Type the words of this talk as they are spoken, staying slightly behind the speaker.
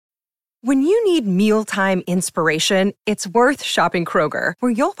When you need mealtime inspiration, it's worth shopping Kroger,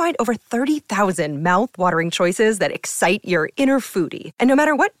 where you'll find over 30,000 mouth-watering choices that excite your inner foodie. And no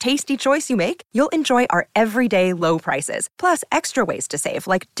matter what tasty choice you make, you'll enjoy our everyday low prices, plus extra ways to save,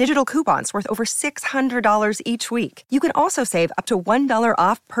 like digital coupons worth over $600 each week. You can also save up to $1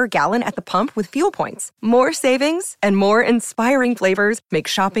 off per gallon at the pump with fuel points. More savings and more inspiring flavors make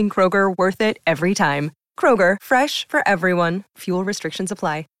shopping Kroger worth it every time. Kroger, fresh for everyone. Fuel restrictions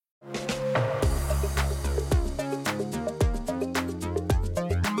apply.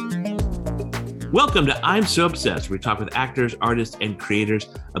 Welcome to I'm So Obsessed, where we talk with actors, artists, and creators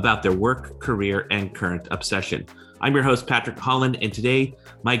about their work, career, and current obsession. I'm your host, Patrick Holland, and today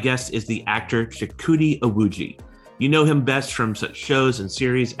my guest is the actor Chikudi Awuji. You know him best from such shows and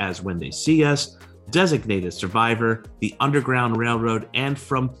series as When They See Us, Designated Survivor, The Underground Railroad, and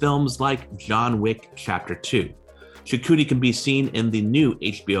from films like John Wick Chapter 2. Chikudi can be seen in the new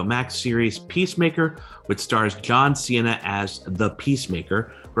HBO Max series Peacemaker, which stars John Cena as the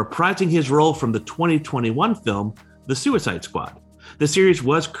Peacemaker, reprising his role from the 2021 film The Suicide Squad. The series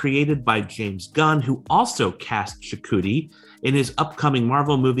was created by James Gunn, who also cast Chikudi in his upcoming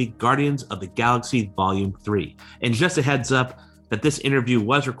Marvel movie Guardians of the Galaxy Volume 3. And just a heads up that this interview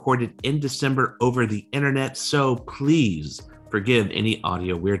was recorded in December over the internet, so please forgive any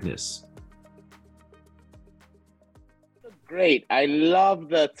audio weirdness. Great. I love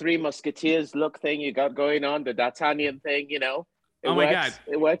the Three Musketeers look thing you got going on, the D'Artagnan thing, you know. Oh my God.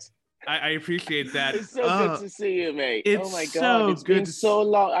 It works. I appreciate that. It's so good to see you, mate. It's oh my God. So it's good been so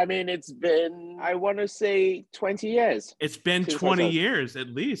long. I mean, it's been, I want to say 20 years. It's been 20 years at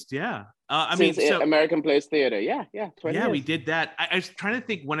least, yeah. Since American Place Theater. Yeah, 20 years. We did that. I was trying to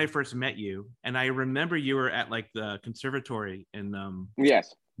think when I first met you, and I remember you were at like the conservatory in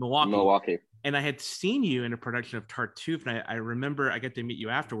Milwaukee. And I had seen you in a production of Tartuffe, and I remember I got to meet you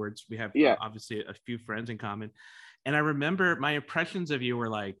afterwards. We have obviously a few friends in common. And I remember my impressions of you were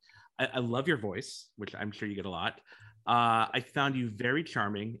like, I love your voice, which I'm sure you get a lot. I found you very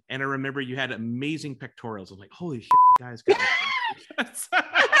charming. And I remember you had amazing pectorals. I was like, holy shit, guys.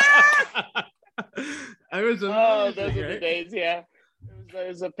 I was amazing, those are the days, yeah. It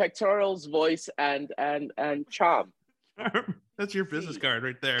was a pectorals, voice, and charm. That's your business card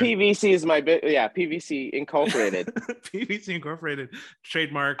right there. PVC is my PVC Incorporated. PVC Incorporated,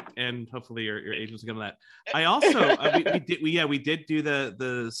 trademark, and hopefully your agents will come to that. I also we did do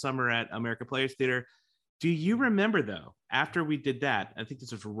the summer at American Players Theater. Do you remember though? After we did that, I think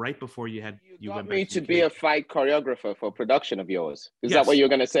this was right before you got me to be a fight choreographer for a production of yours. Is that what you're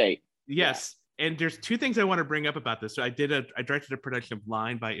gonna say? Yes. Yeah. And there's two things I want to bring up about this. So I directed a production of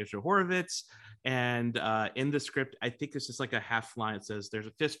Line by Israel Horovitz. And in the script, I think it's just like a half line. It says there's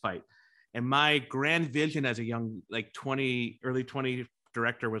a fist fight. And my grand vision as a young, like early 20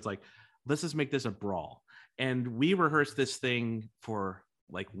 director was like, let's just make this a brawl. And we rehearsed this thing for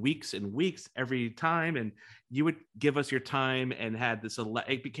like weeks and weeks every time. And you would give us your time and had this,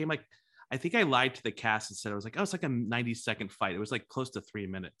 it became like, I think I lied to the cast and said, I was like, oh, it's like a 90-second fight. It was like close to 3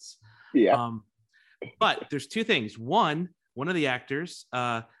 minutes. Yeah. But there's two things. One of the actors,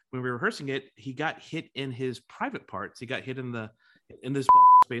 when we were rehearsing it, he got hit in his private parts. He got hit in his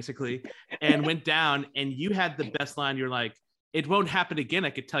balls, basically, and went down. And you had the best line. You're like, "It won't happen again.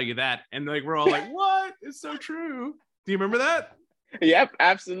 I could tell you that." And like we're all like, "What? It's so true." Do you remember that? Yep,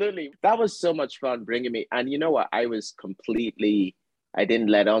 absolutely. That was so much fun bringing me. And you know what? I didn't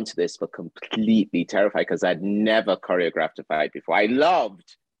let on to this, but completely terrified because I'd never choreographed a fight before. I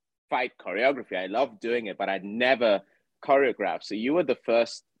loved fight choreography. I loved doing it, but I'd never choreographed. So you were the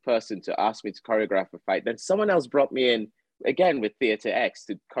first person to ask me to choreograph a fight. Then someone else brought me in again with Theater X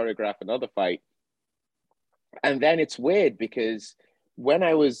to choreograph another fight. And then it's weird because when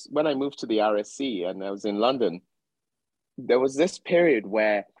I moved to the RSC and I was in London, there was this period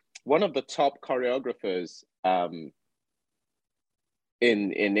where one of the top choreographers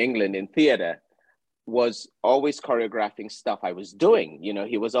in England in theater was always choreographing stuff I was doing. You know,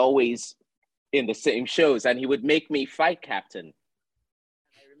 he was always in the same shows and he would make me fight captain.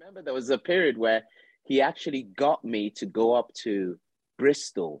 I remember there was a period where he actually got me to go up to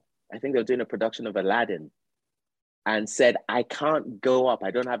Bristol. I think they were doing a production of Aladdin and said, I can't go up.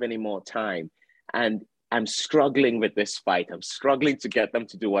 I don't have any more time. And I'm struggling with this fight. I'm struggling to get them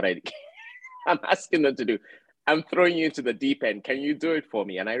to do what I'm asking them to do. I'm throwing you into the deep end. Can you do it for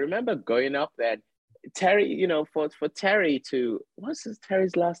me? And I remember going up there, Terry, you know, for Terry to, what's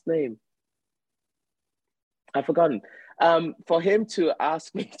Terry's last name? I've forgotten. For him to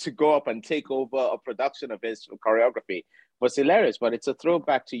ask me to go up and take over a production of his choreography was hilarious, but it's a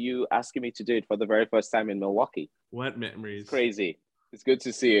throwback to you asking me to do it for the very first time in Milwaukee. What memories? It's crazy. It's good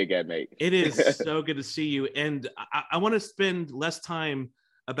to see you again, mate. It is so good to see you. And I want to spend less time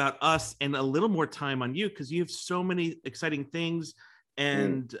about us and a little more time on you, because you have so many exciting things.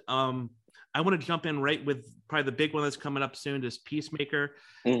 And I want to jump in right with probably the big one that's coming up soon is Peacemaker.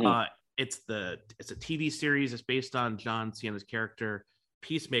 It's a TV series. It's based on John Cena's character,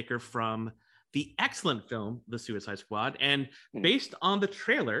 Peacemaker, from the excellent film, The Suicide Squad. And based on the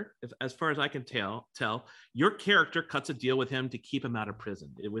trailer, as far as I can tell, your character cuts a deal with him to keep him out of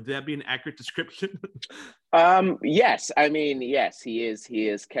prison. Would that be an accurate description? Yes. I mean, yes, he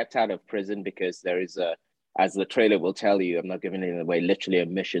is kept out of prison because there is as the trailer will tell you, I'm not giving it away, literally a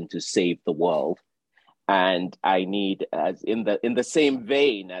mission to save the world. And I need, as in the same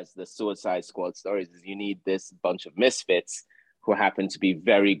vein as the Suicide Squad stories, you need this bunch of misfits who happen to be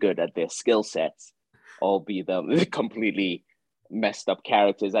very good at their skill sets, albeit the completely messed up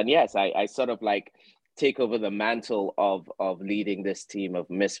characters. And yes, I sort of like take over the mantle of leading this team of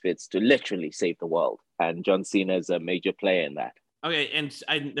misfits to literally save the world. And John Cena is a major player in that. Okay, and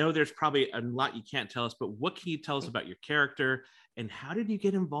I know there's probably a lot you can't tell us, but what can you tell us about your character and how did you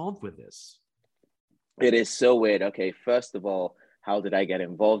get involved with this? It is so weird. Okay, first of all, how did I get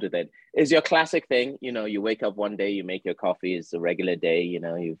involved with it? It's your classic thing. You know, you wake up one day, you make your coffee, it's a regular day, you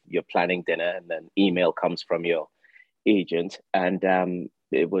know, you're planning dinner, and then email comes from your agent. And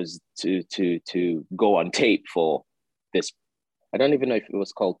it was to go on tape for this. I don't even know if it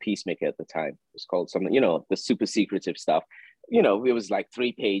was called Peacemaker at the time. It was called something, you know, the super secretive stuff. You know, it was like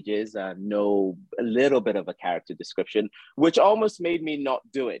 3 pages, a little bit of a character description, which almost made me not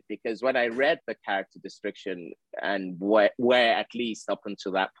do it, because when I read the character description and where at least up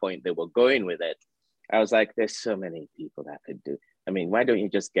until that point they were going with it, I was like, there's so many people that could do. I mean, why don't you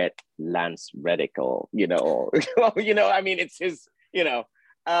just get Lance Reddick or, you know, you know, I mean, it's his, you know,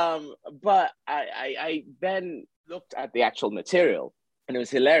 but I then looked at the actual material and it was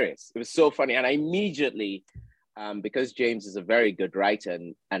hilarious. It was so funny. And I immediately, because James is a very good writer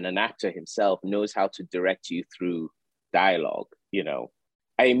and an actor himself, knows how to direct you through dialogue, you know,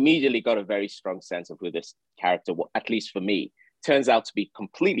 I immediately got a very strong sense of who this character, at least for me, turns out to be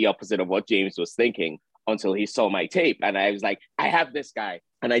completely opposite of what James was thinking until he saw my tape. And I was like, I have this guy.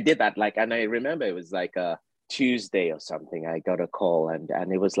 And I did that. Like, and I remember it was like a Tuesday or something. I got a call and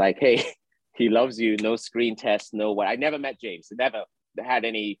it was like, hey, he loves you. No screen test, no what. I never met James. Never had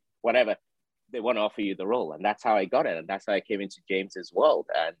any, whatever. They want to offer you the role. And that's how I got it. And that's how I came into James's world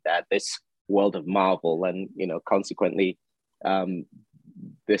and this world of Marvel. And, you know, consequently,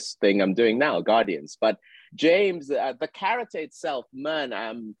 this thing I'm doing now, Guardians. But James, the character itself,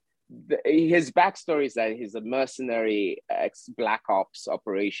 man, his backstory is that he's a mercenary ex-Black Ops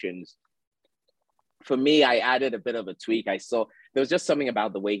operations. For me, I added a bit of a tweak. I saw there was just something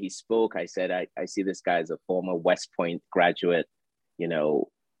about the way he spoke. I said, I see this guy as a former West Point graduate, you know,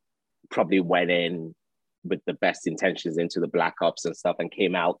 probably went in with the best intentions into the Black Ops and stuff and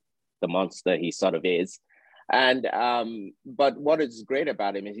came out the monster he sort of is. And but what is great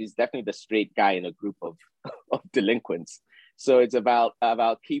about him is he's definitely the straight guy in a group of delinquents. So it's about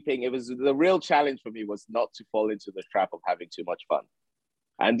keeping, it was the real challenge for me was not to fall into the trap of having too much fun.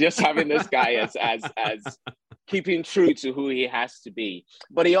 And just having this guy as keeping true to who he has to be.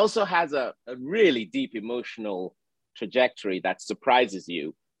 But he also has a really deep emotional trajectory that surprises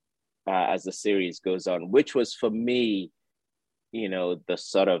you as the series goes on, which was for me, you know, the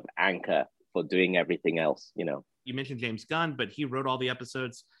sort of anchor for doing everything else, you know. You mentioned James Gunn, but he wrote all the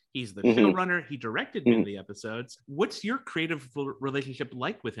episodes. He's the showrunner. He directed many of the episodes. What's your creative relationship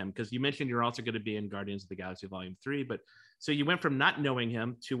like with him? Because you mentioned you're also going to be in Guardians of the Galaxy Volume 3, but so you went from not knowing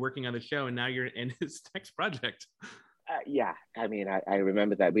him to working on the show, and now you're in his next project. Yeah, I mean, I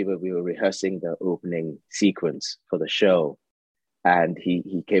remember that we were rehearsing the opening sequence for the show, and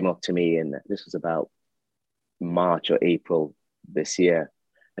he came up to me, and this was about March or April this year,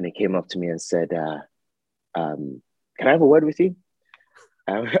 and he came up to me and said, can I have a word with you?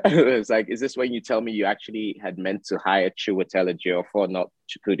 It was like, is this when you tell me you actually had meant to hire Chiwetel Ejiofor, not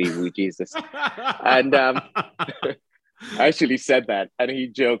Chukwudi Wu-Jesus? And I actually said that, and he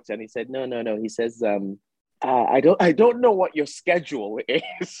joked, and he said, no. He says, I don't know what your schedule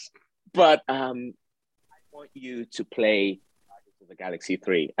is, but I want you to play Guardians of the Galaxy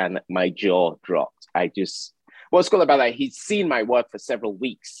 3. And my jaw dropped. What's cool about that, he'd seen my work for several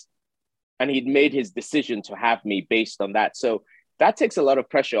weeks, and he'd made his decision to have me based on that. So that takes a lot of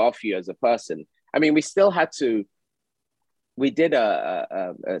pressure off you as a person. I mean, we did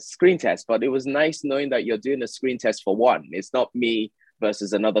a screen test, but it was nice knowing that you're doing a screen test for one. It's not me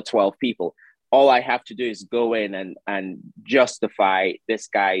versus another 12 people. All I have to do is go in and justify this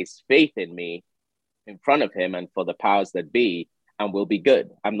guy's faith in me in front of him and for the powers that be. and we'll be good.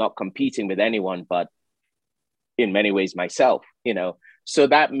 I'm not competing with anyone, but in many ways myself, you know. So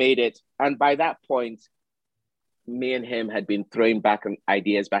that made it. And by that point, me and him had been throwing back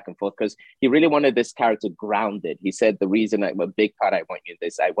ideas back and forth because he really wanted this character grounded. He said, the reason I'm a big part, I want you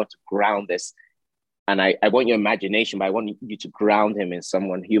this, I want to ground this. And I want your imagination, but I want you to ground him in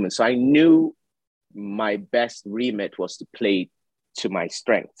someone human. So I knew my best remit was to play to my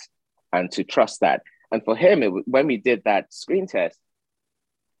strengths and to trust that. And for him, when we did that screen test,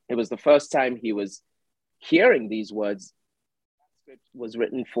 it was the first time he was hearing these words. That script was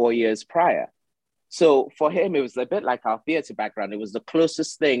written 4 years prior. So for him, it was a bit like our theater background. It was the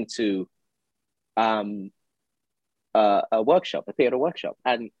closest thing to a workshop, a theater workshop.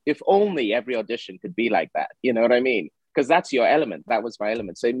 And if only every audition could be like that, you know what I mean? Because that's your element. That was my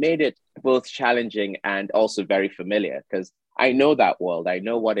element. So it made it both challenging and also very familiar because I know that world. I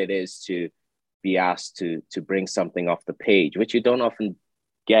know what it is to be asked to bring something off the page, which you don't often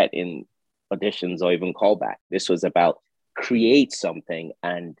get in auditions or even callback. This was about create something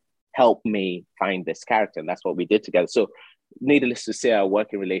and help me find this character. And that's what we did together. So needless to say, our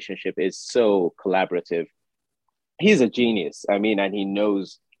working relationship is so collaborative. He's a genius. I mean, and he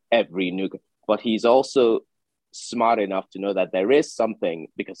knows every new, but he's also smart enough to know that there is something,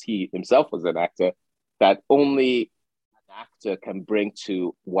 because he himself was an actor, that only an actor can bring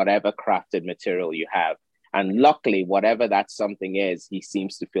to whatever crafted material you have. And luckily, whatever that something is, he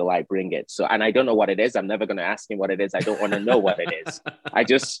seems to feel I bring it. So, and I don't know what it is. I'm never going to ask him what it is. I don't want to know what it is. I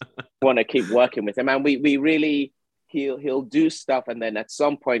just want to keep working with him. And we really, he'll do stuff. And then at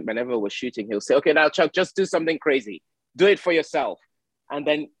some point, whenever we're shooting, he'll say, okay, now Chuck, just do something crazy. Do it for yourself. And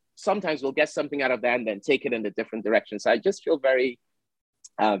then sometimes we'll get something out of that and then take it in a different direction. So I just feel very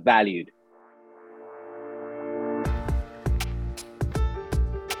valued.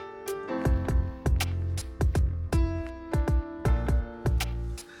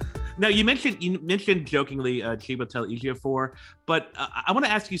 Now, you mentioned jokingly Chiwetel Ejiofor, but I want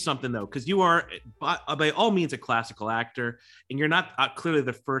to ask you something, though, because you are, by all means, a classical actor, and you're not clearly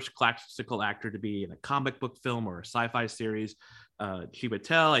the first classical actor to be in a comic book film or a sci-fi series.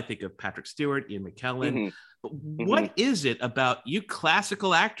 Chiwetel, I think of Patrick Stewart, Ian McKellen. Mm-hmm. But what is it about you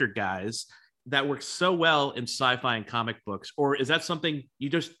classical actor guys that works so well in sci-fi and comic books? Or is that something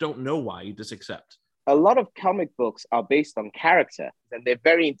you just don't know why, you just accept? A lot of comic books are based on character, and they're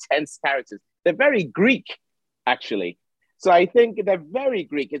very intense characters. They're very Greek, actually. So I think they're very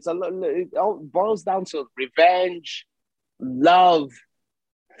Greek. It all boils down to revenge, love,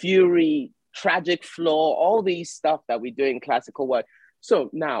 fury, tragic flaw, all these stuff that we do in classical work.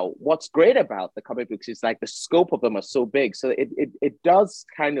 So now what's great about the comic books is like the scope of them are so big. So it does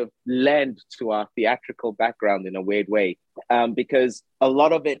kind of lend to our theatrical background in a weird way, because a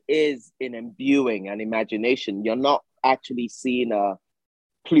lot of it is in imbuing and imagination. You're not actually seeing a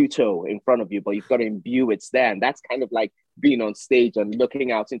Pluto in front of you, but you've got to imbue it's there. And that's kind of like being on stage and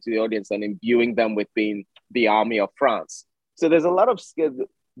looking out into the audience and imbuing them with being the army of France. So there's a lot of skill.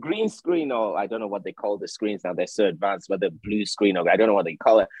 Green screen, or I don't know what they call the screens now, they're so advanced, whether blue screen or I don't know what they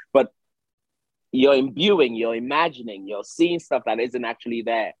call it, but you're imbuing, you're imagining, you're seeing stuff that isn't actually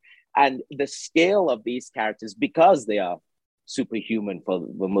there. And the scale of these characters, because they are superhuman for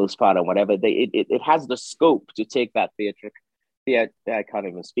the most part or whatever, it has the scope to take that I can't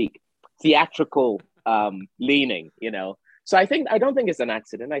even speak, theatrical leaning, you know. So I don't think it's an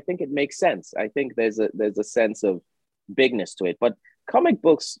accident. I think it makes sense. I think there's a sense of bigness to it, but comic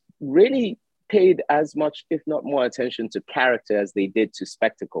books really paid as much, if not more, attention to character as they did to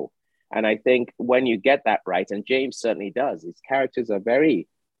spectacle. And I think when you get that right, and James certainly does, his characters are very,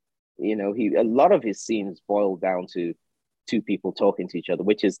 you know, a lot of his scenes boil down to two people talking to each other,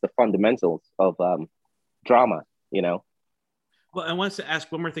 which is the fundamentals of drama, you know. Well, I wanted to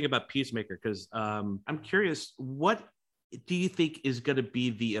ask one more thing about Peacemaker, because I'm curious, what do you think is going to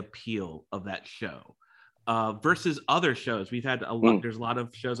be the appeal of that show? Versus other shows. We've had a lot. There's a lot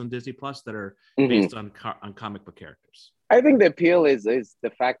of shows on Disney Plus that are based on comic book characters. I think the appeal is the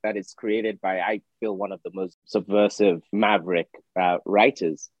fact that it's created by, I feel, one of the most subversive, maverick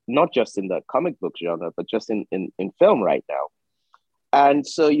writers, not just in the comic book genre, but just in film right now. And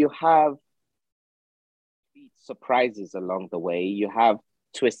so you have surprises along the way. You have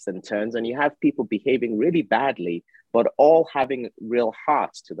twists and turns, and you have people behaving really badly, but all having real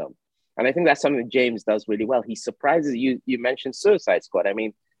hearts to them. And I think that's something James does really well. He surprises you. You mentioned Suicide Squad. I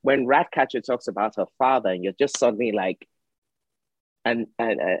mean, when Ratcatcher talks about her father, and you're just suddenly like,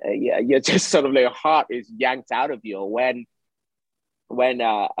 you're just sort of like, your heart is yanked out of you. Or when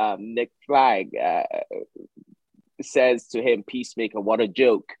Nick Flag says to him, "Peacemaker, what a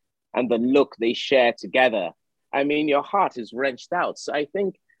joke," and the look they share together, I mean, your heart is wrenched out. So I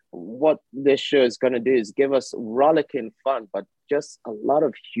think what this show is going to do is give us rollicking fun, but just a lot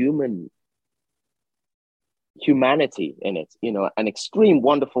of humanity in it, an extreme,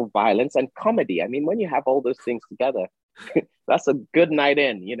 wonderful violence and comedy. I mean, when you have all those things together, that's a good night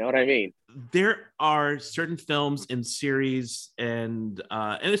in, you know what I mean? There are certain films and series, and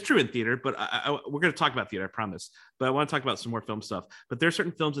it's true in theater, but we're going to talk about theater, I promise. But I want to talk about some more film stuff. But there are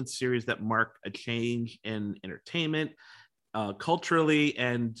certain films and series that mark a change in entertainment, culturally,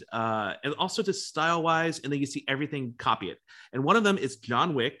 and also just style-wise, and then you see everything copy it. And one of them is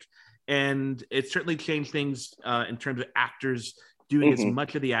John Wick, and it certainly changed things in terms of actors doing as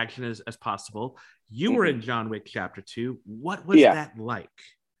much of the action as possible. You were in John Wick Chapter 2. What was that like?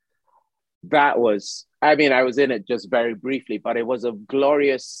 That was, I mean, I was in it just very briefly, but it was a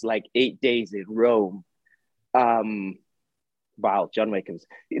glorious 8 days in Rome. Wow, John Wick is,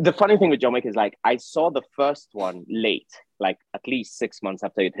 the funny thing with John Wick is I saw the first one late, at least 6 months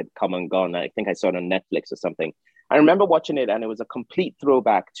after it had come and gone. I think I saw it on Netflix or something. I remember watching it, and it was a complete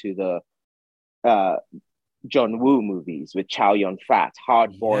throwback to the John Woo movies with Chow Yun-fat,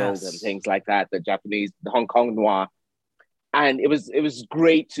 Hard Boiled, and things like that, the Japanese, the Hong Kong noir. And it was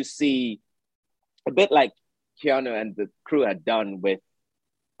great to see, a bit like Keanu and the crew had done with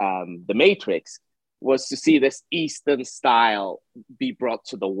The Matrix, was to see this Eastern style be brought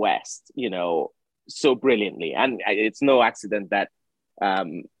to the West, so brilliantly. And it's no accident that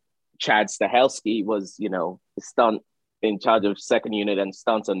Chad Stahelski was, stunt in charge of second unit and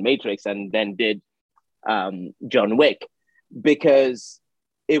stunts on Matrix, and then did John Wick, because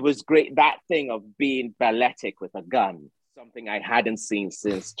it was great, that thing of being balletic with a gun, something I hadn't seen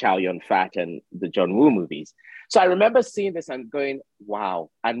since Chow Yun-fat and the John Woo movies. So I remember seeing this and going, wow,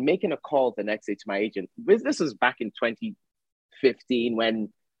 and making a call the next day to my agent. This was back in 2015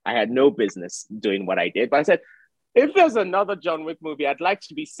 when I had no business doing what I did. But I said, if there's another John Wick movie, I'd like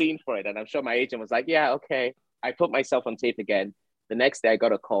to be seen for it. And I'm sure my agent was like, yeah, okay. I put myself on tape again. The next day I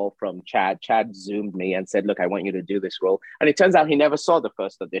got a call from Chad. Chad Zoomed me and said, look, I want you to do this role. And it turns out he never saw the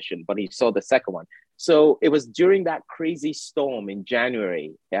first audition, but he saw the second one. So it was during that crazy storm in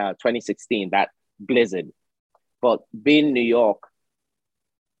January 2016, that blizzard. But being in New York,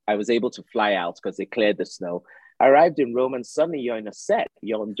 I was able to fly out because they cleared the snow. I arrived in Rome, and suddenly you're in a set.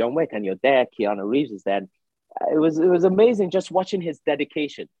 You're on John Wick and you're there. Keanu Reeves is there. It was amazing just watching his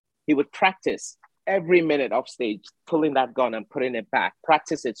dedication. He would practice every minute off stage, pulling that gun and putting it back,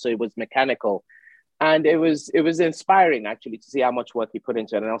 practice it so it was mechanical. And it was inspiring, actually, to see how much work he put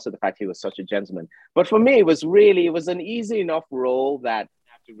into it, and also the fact he was such a gentleman. But for me, it was an easy enough role that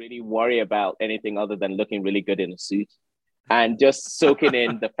I have to really worry about anything other than looking really good in a suit and just soaking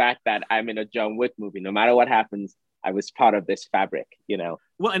in the fact that I'm in a John Wick movie. No matter what happens, I was part of this fabric,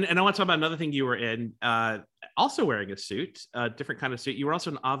 Well, and I want to talk about another thing you were in, also wearing a suit, a different kind of suit. You were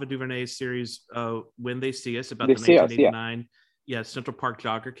also in Ava DuVernay's series, When They See Us, about the 1989 Central Park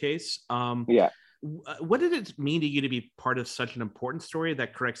jogger case. What did it mean to you to be part of such an important story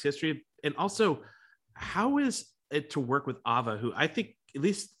that corrects history? And also, how is it to work with Ava, who I think, at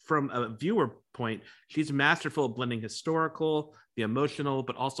least from a viewer point, she's masterful at blending historical, the emotional,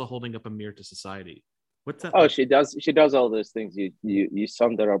 but also holding up a mirror to society? What's that? Oh, like? She does all those things. You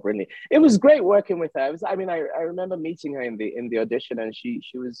summed her up brilliantly. It was great working with her. I remember meeting her in the audition, and she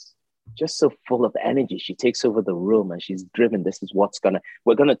was just so full of energy. She takes over the room and she's driven.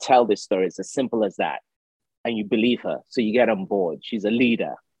 We're gonna tell this story. It's as simple as that. And you believe her. So you get on board. She's a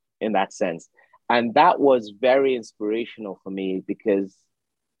leader in that sense. And that was very inspirational for me, because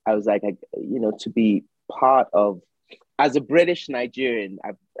I was like, to be part of, as a British Nigerian,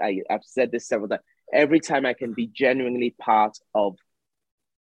 I've said this several times, every time I can be genuinely part of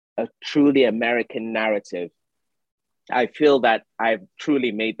a truly American narrative, I feel that I've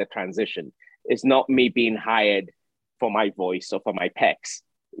truly made the transition. It's not me being hired for my voice or for my pecs,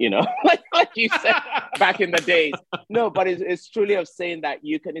 like you said back in the days. No, but it's truly of saying that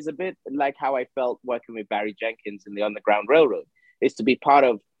you can, it's a bit like how I felt working with Barry Jenkins in the Underground Railroad, is to be part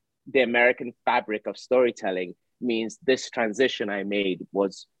of the American fabric of storytelling means this transition I made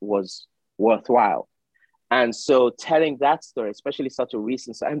was worthwhile. And so telling that story, especially such a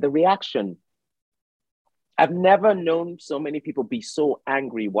recent, and the reaction, I've never known so many people be so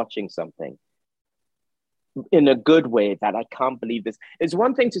angry watching something in a good way, that I can't believe this. It's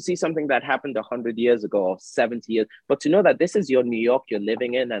one thing to see something that happened 100 years ago or 70 years, but to know that this is your New York you're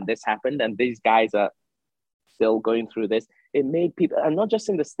living in, and this happened, and these guys are still going through this. It made people, and not just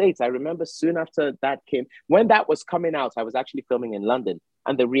in the States. I remember soon after that came, when that was coming out, I was actually filming in London,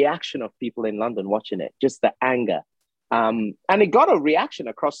 and the reaction of people in London watching it, just the anger. And it got a reaction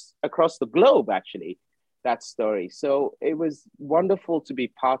across the globe, actually. that story. So it was wonderful to be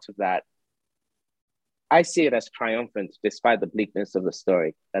part of that. I see it as triumphant, despite the bleakness of the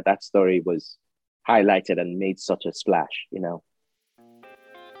story, that story was highlighted and made such a splash, you know.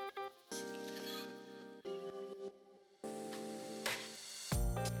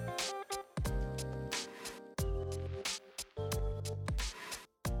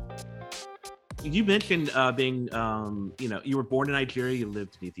 You mentioned being, you were born in Nigeria, you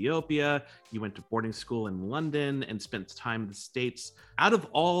lived in Ethiopia, you went to boarding school in London and spent time in the States. Out of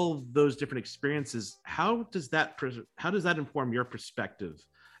all those different experiences, how does that inform your perspective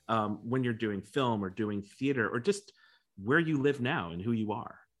when you're doing film or doing theater or just where you live now and who you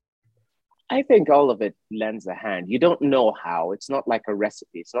are? I think all of it lends a hand. You don't know how. It's not like a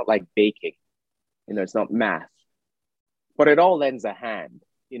recipe. It's not like baking. You know, it's not math. But it all lends a hand.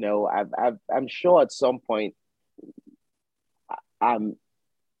 You know, I'm sure at some point I'm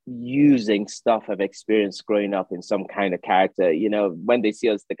using stuff I've experienced growing up in some kind of character. You know, when they see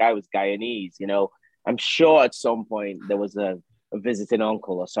us, the guy was Guyanese, you know, I'm sure at some point there was a visiting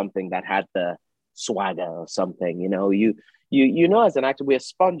uncle or something that had the swagger or something. You know, you know, as an actor, we're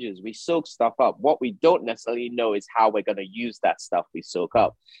sponges. We soak stuff up. What we don't necessarily know is how we're going to use that stuff we soak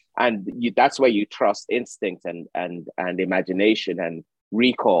up. And that's where you trust instinct and imagination and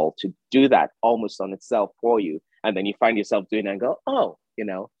recall to do that almost on itself for you, and then you find yourself doing it and go, oh, you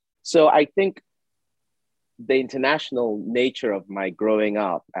know. So I think the international nature of my growing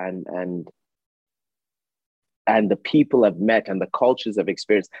up and the people I've met and the cultures I've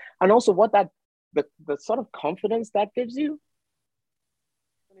experienced, and also what that the sort of confidence that gives you.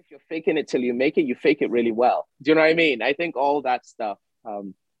 And if you're faking it till you make it, you fake it really well. Do you know what I mean? I think all that stuff,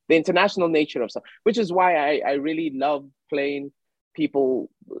 the international nature of stuff, which is why I really love playing people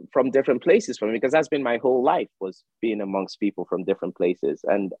from different places from me, because that's been my whole life, was being amongst people from different places.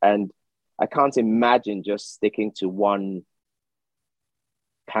 And I can't imagine just sticking to one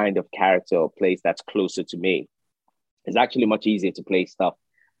kind of character or place that's closer to me. It's actually much easier to play stuff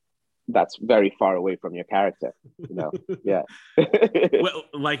that's very far away from your character, you know. Yeah. Well,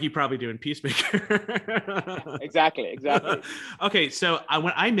 like you probably do in Peacemaker. Exactly. Okay, so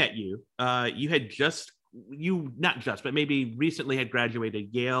when I met you, you had but maybe recently had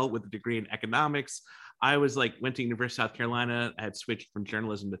graduated Yale with a degree in economics. I was went to University of South Carolina. I had switched from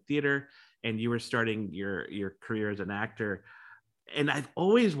journalism to theater, and you were starting your career as an actor. And I've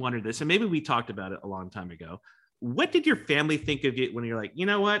always wondered this, and maybe we talked about it a long time ago. What did your family think of you when you're like, you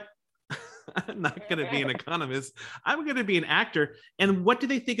know what? I'm not going to be an economist. I'm going to be an actor. And what do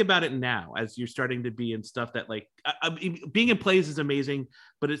they think about it now as you're starting to be in stuff that being in plays is amazing,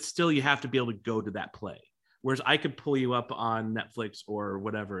 but it's still, you have to be able to go to that play. Whereas I could pull you up on Netflix or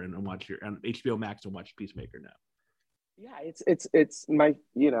whatever and watch on HBO Max and watch Peacemaker now. Yeah, it's my,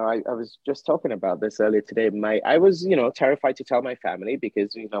 you know, I was just talking about this earlier today. I was, you know, terrified to tell my family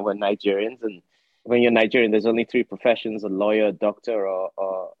because, you know, we're Nigerians, and when you're Nigerian, there's only three professions: a lawyer, a doctor, or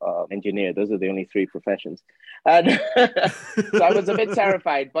engineer. Those are the only three professions. And so I was a bit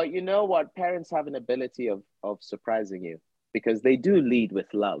terrified. But you know what? Parents have an ability of surprising you, because they do lead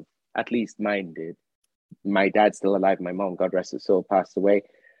with love. At least mine did. My dad's still alive. My mom, God rest her soul, passed away.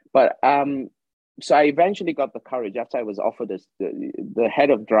 But so I eventually got the courage after I was offered this. The head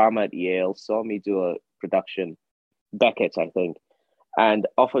of drama at Yale saw me do a production, Beckett, I think, and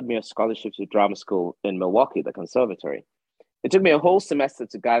offered me a scholarship to drama school in Milwaukee, the conservatory. It took me a whole semester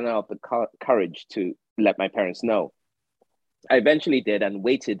to garner up the courage to let my parents know. I eventually did, and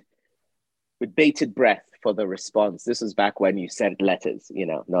waited with bated breath for the response. This was back when you sent letters, you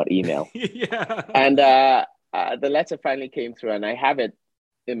know, not email. Yeah. And the letter finally came through, and I have it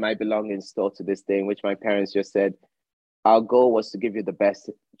in my belongings store to this day, in which my parents just said, our goal was to give you the best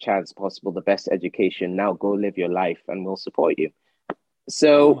chance possible, the best education. Now go live your life and we'll support you.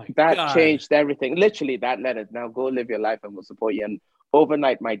 So that changed everything. Literally, that letter, now go live your life and we'll support you. And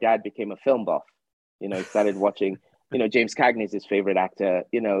overnight, my dad became a film buff. You know, he started watching, you know, James Cagney is his favorite actor,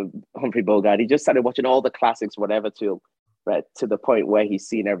 you know, Humphrey Bogart. He just started watching all the classics, whatever, to the point where he's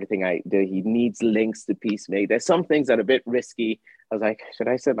seen everything I do. He needs links to Peacemaker. There's some things that are a bit risky. I was like, should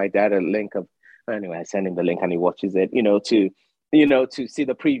I send my dad a link of, anyway, I send him the link and he watches it, to see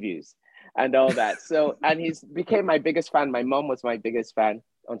the previews and all that. So, and he's became my biggest fan. My mom was my biggest fan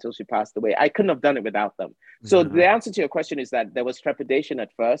until she passed away. I couldn't have done it without them. So the answer to your question is that there was trepidation at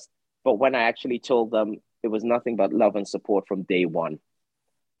first, but when I actually told them, it was nothing but love and support from day one,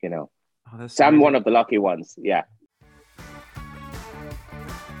 you know. Oh, so I'm one of the lucky ones. Yeah.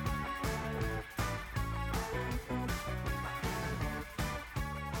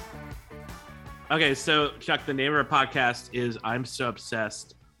 Okay, so Chuck, the name of our podcast is I'm So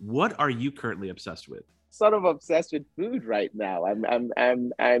Obsessed. What are you currently obsessed with? sort of obsessed with food right now. I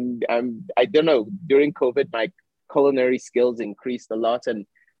don't know. During COVID, my culinary skills increased a lot, and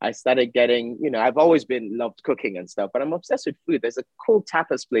I started getting, I've always been loved cooking and stuff, but I'm obsessed with food. There's a cool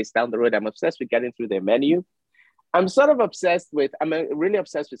tapas place down the road. I'm obsessed with getting through their menu. I'm really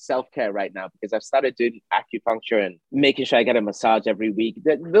obsessed with self-care right now because I've started doing acupuncture and making sure I get a massage every week.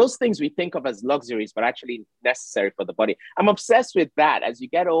 Those things we think of as luxuries, but actually necessary for the body. I'm obsessed with that. As you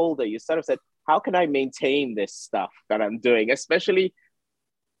get older, you sort of said, how can I maintain this stuff that I'm doing, especially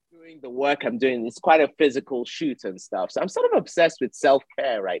doing the work I'm doing? It's quite a physical shoot and stuff. So I'm sort of obsessed with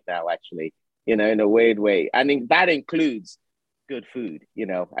self-care right now, actually, in a weird way. And that includes good food.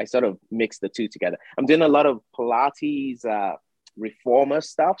 I sort of mix the two together. I'm doing a lot of Pilates, reformer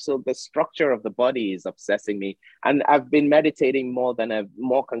stuff. So the structure of the body is obsessing me. And I've been meditating more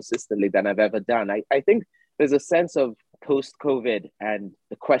consistently than I've ever done. I think there's a sense of post-COVID and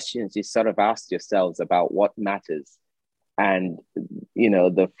the questions you sort of asked yourselves about what matters and,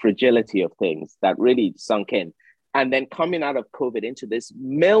 the fragility of things that really sunk in. And then coming out of COVID into this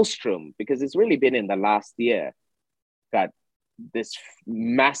maelstrom, because it's really been in the last year that this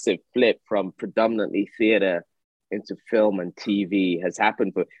massive flip from predominantly theater into film and TV has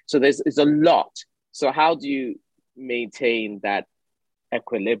happened. So there's a lot. So how do you maintain that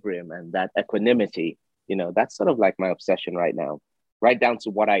equilibrium and that equanimity? That's sort of like my obsession right now, right down to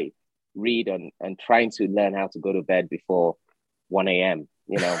what I read and trying to learn how to go to bed before 1 a.m.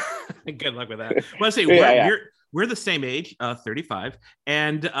 Good luck with that. Well, I say we're the same age, 35,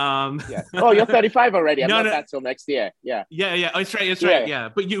 and yeah. Oh, you're 35 already. I'm not that till next year. Yeah. Yeah. Oh, that's right. Yeah.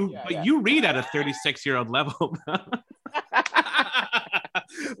 But you read at a 36-year-old level.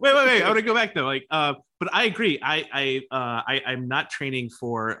 Wait. I want to go back though. But I agree. I'm not training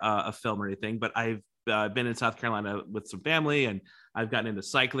for a film or anything, but I've been in South Carolina with some family, and I've gotten into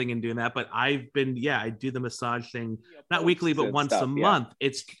cycling and doing that. But I do the massage thing, not weekly, but once a month.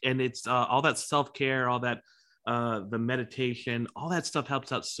 It's all that self-care, all that the meditation, all that stuff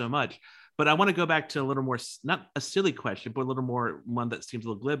helps out so much. But I want to go back to a little more, not a silly question, but a little more one that seems a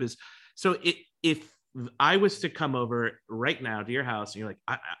little glib is, so if I was to come over right now to your house and you're like,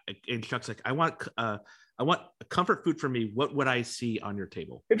 and Chuck's like, I want comfort food for me, what would I see on your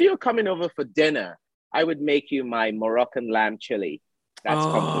table? If you were coming over for dinner, I would make you my Moroccan lamb chili. That's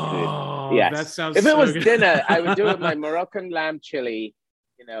comfort food. Yes. That sounds if it was good. Dinner, I would do it my Moroccan lamb chili,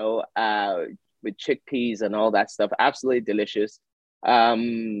 with chickpeas and all that stuff. Absolutely delicious. Or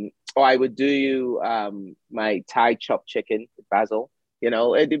I would do you my Thai chopped chicken with basil.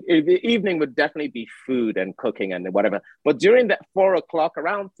 The evening would definitely be food and cooking and whatever. But during that 4 o'clock,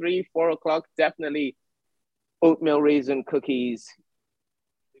 around 3-4 o'clock, definitely oatmeal raisin cookies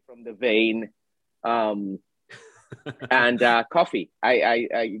from the vein. And coffee.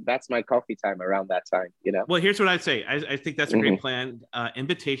 I that's my coffee time around that time. Well, here's what I'd say. I think that's a great plan.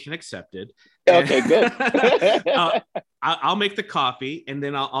 Invitation accepted. Okay, good. I'll make the coffee, and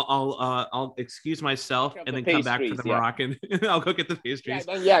then I'll excuse myself, and then come back for the Moroccan. I'll go get the pastries.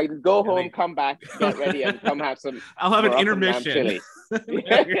 Go home, come back, get ready, and come have some. I'll have Moroccan an intermission.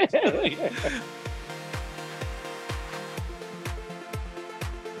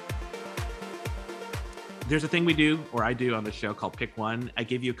 There's a thing we do, or I do on the show, called Pick One. I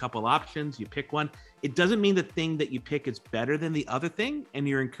give you a couple options. You pick one. It doesn't mean the thing that you pick is better than the other thing, and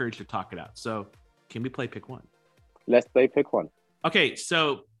you're encouraged to talk it out. So can we play Pick One? Let's play Pick One. Okay,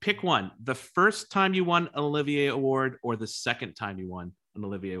 so pick one. The first time you won an Olivier Award or the second time you won an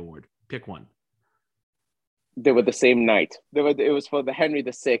Olivier Award? Pick one. They were the same night. It was for the Henry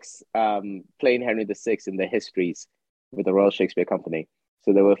VI, playing Henry VI in the histories with the Royal Shakespeare Company.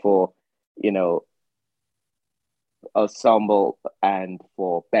 So they were for, ensemble and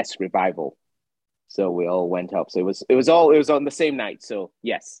for best revival. So we all went up. So it was on the same night. So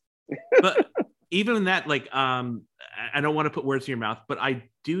yes. But even in that, I don't want to put words in your mouth, but I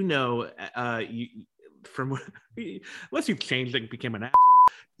do know you from unless you've changed and became an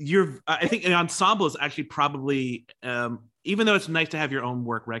asshole. I think an ensemble is actually probably even though it's nice to have your own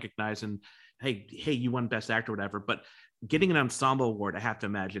work recognized and hey, you won Best Actor or whatever, but getting an ensemble award, I have to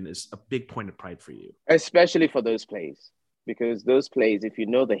imagine, is a big point of pride for you. Especially for those plays. Because those plays, if you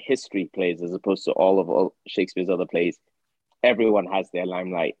know the history plays as opposed to all Shakespeare's other plays, everyone has their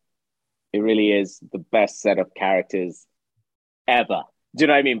limelight. It really is the best set of characters ever. Do you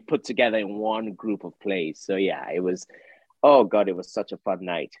know what I mean? Put together in one group of plays. So yeah, it was such a fun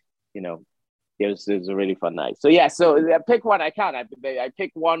night. It was a really fun night. So yeah, so pick one. I can't. I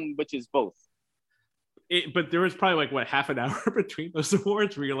pick one, which is both. But there was probably like half an hour between those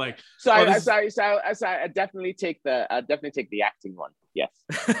awards where you're like, so I definitely take the acting one. Yes,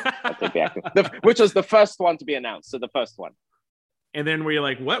 I'll take the acting, which was the first one to be announced. So the first one. And then were you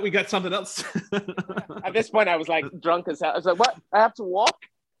like, what? We got something else? At this point, I was like drunk as hell. I was like, what? I have to walk?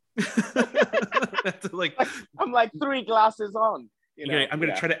 I'm like 3 glasses on. I'm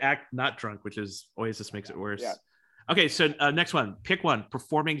going to try to act not drunk, which is always just makes it worse. Yeah. Okay, so next one. Pick one.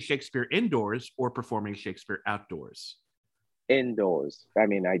 Performing Shakespeare indoors or performing Shakespeare outdoors? Indoors. I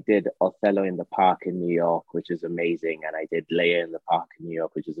mean, I did Othello in the Park in New York, which is amazing. And I did Lear in the Park in New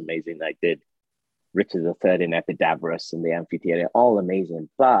York, which is amazing. I did Richard III in Epidavros in the amphitheater, all amazing.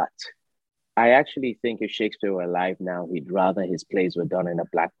 But I actually think if Shakespeare were alive now, he'd rather his plays were done in a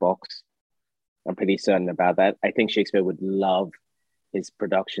black box. I'm pretty certain about that. I think Shakespeare would love his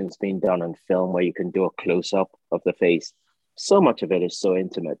productions being done on film where you can do a close-up of the face. So much of it is so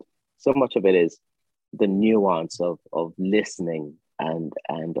intimate. So much of it is the nuance of listening and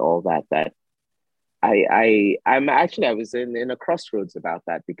all that I was in a crossroads about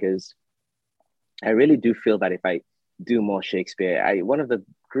that, because I really do feel that if I do more Shakespeare, one of the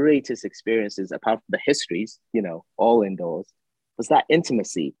greatest experiences, apart from the histories, all indoors, was that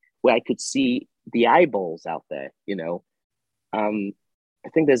intimacy where I could see the eyeballs out there, I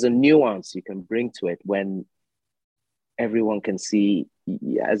think there's a nuance you can bring to it when everyone can see,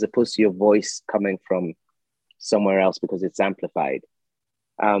 as opposed to your voice coming from somewhere else because it's amplified.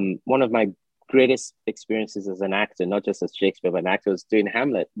 One of my greatest experiences as an actor, not just as Shakespeare, but an actor, was doing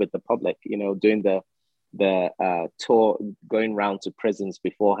Hamlet with the public, doing the tour, going around to prisons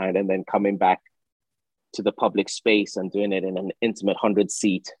beforehand and then coming back to the public space and doing it in an intimate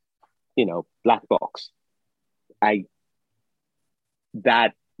 100-seat, black box.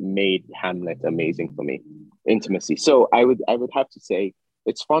 That made Hamlet amazing for me. Intimacy. So I would have to say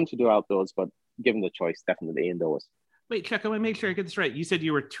it's fun to do outdoors, but given the choice, definitely indoors. Wait, Chuck, I want to make sure I get this right. You said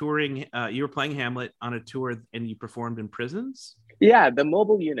you were touring, you were playing Hamlet on a tour and you performed in prisons? Yeah, the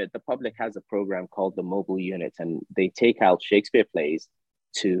mobile unit, the public has a program called the mobile unit, and they take out Shakespeare plays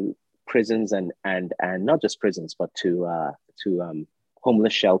to prisons and not just prisons, but to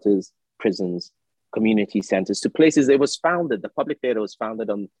homeless shelters, prisons, community centers, to places. It was founded, the public theater was founded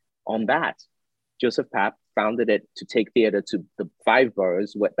on that. Joseph Papp founded it to take theater to the 5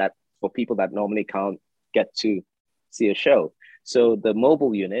 boroughs for people that normally can't get to see a show. So the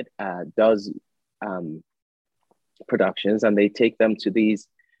mobile unit does productions, and they take them to these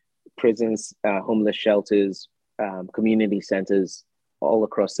prisons, homeless shelters, community centers all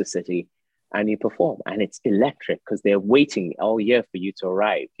across the city, and you perform, and it's electric because they're waiting all year for you to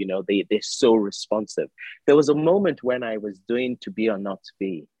arrive. They're so responsive. There was a moment when I was doing To Be or Not to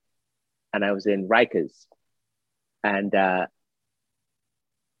Be, and I was in Rikers, and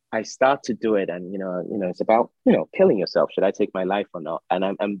I start to do it, and it's about killing yourself. Should I take my life or not? And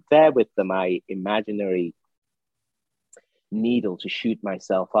I'm there with my imaginary needle to shoot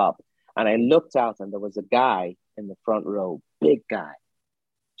myself up, and I looked out, and there was a guy in the front row, big guy,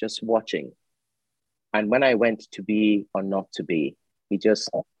 just watching. And when I went To Be or Not to Be, he just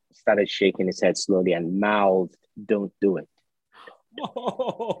started shaking his head slowly and mouthed, "Don't do it."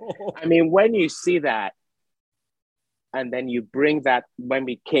 I mean, when you see that, and then you bring that, when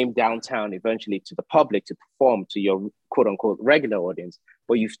we came downtown eventually to the public to perform to your quote unquote regular audience,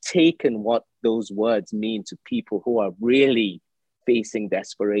 but you've taken what those words mean to people who are really facing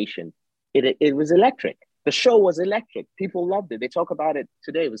desperation. It was electric. The show was electric. People loved it. They talk about it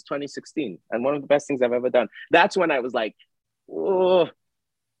today. It was 2016. And one of the best things I've ever done. That's when I was like, oh, I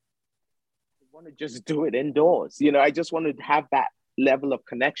want to just do it indoors. I just wanted to have that level of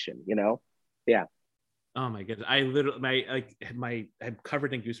connection, Yeah. Oh my goodness. I literally, I'm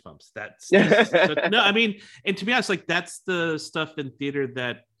covered in goosebumps. No, I mean, and to be honest, that's the stuff in theater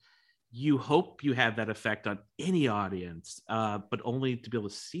that you hope you have that effect on any audience, but only to be able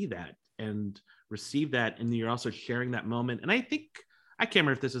to see that and receive that, and you're also sharing that moment. And I think, I can't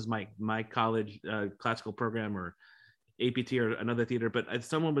remember if this is my college classical program or APT or another theater, but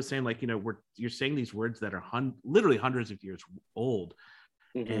someone was saying you're saying these words that are literally hundreds of years old,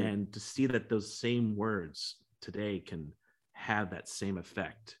 and to see that those same words today can have that same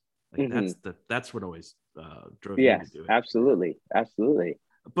effect, that's what always drove me to do it. Absolutely.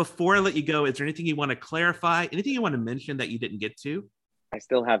 Before I let you go, is there anything you want to clarify? Anything you want to mention that you didn't get to? I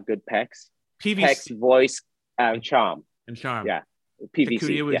still have good pecs. PVC. Pecs, voice, and charm. Yeah.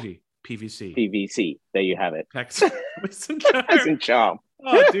 PVC. Yeah. PVC. There you have it. Pecs, voice, and charm.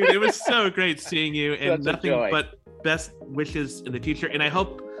 Oh, dude, it was so great seeing you, and nothing but best wishes in the future. And I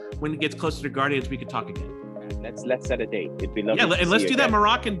hope when it gets closer to Guardians, we could talk again. Let's set a date. It'd be lovely. Yeah, and let's do that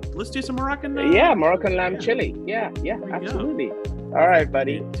Moroccan. Let's do some Moroccan. Moroccan lamb chili. Yeah, absolutely. Go. All right,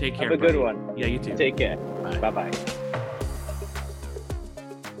 buddy. Take care. Have a good one. Yeah, you too. Take care. Bye-bye.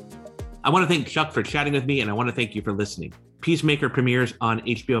 I want to thank Chuck for chatting with me, and I want to thank you for listening. Peacemaker premieres on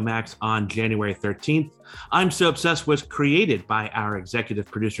HBO Max on January 13th. I'm So Obsessed was created by our executive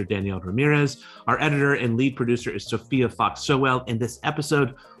producer, Danielle Ramirez. Our editor and lead producer is Sophia Fox-Sowell, and this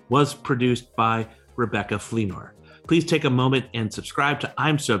episode was produced by Rebecca Fleenor. Please take a moment and subscribe to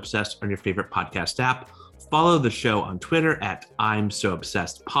I'm So Obsessed on your favorite podcast app. Follow the show on Twitter at I'm So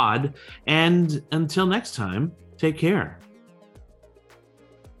Obsessed Pod. And until next time, take care.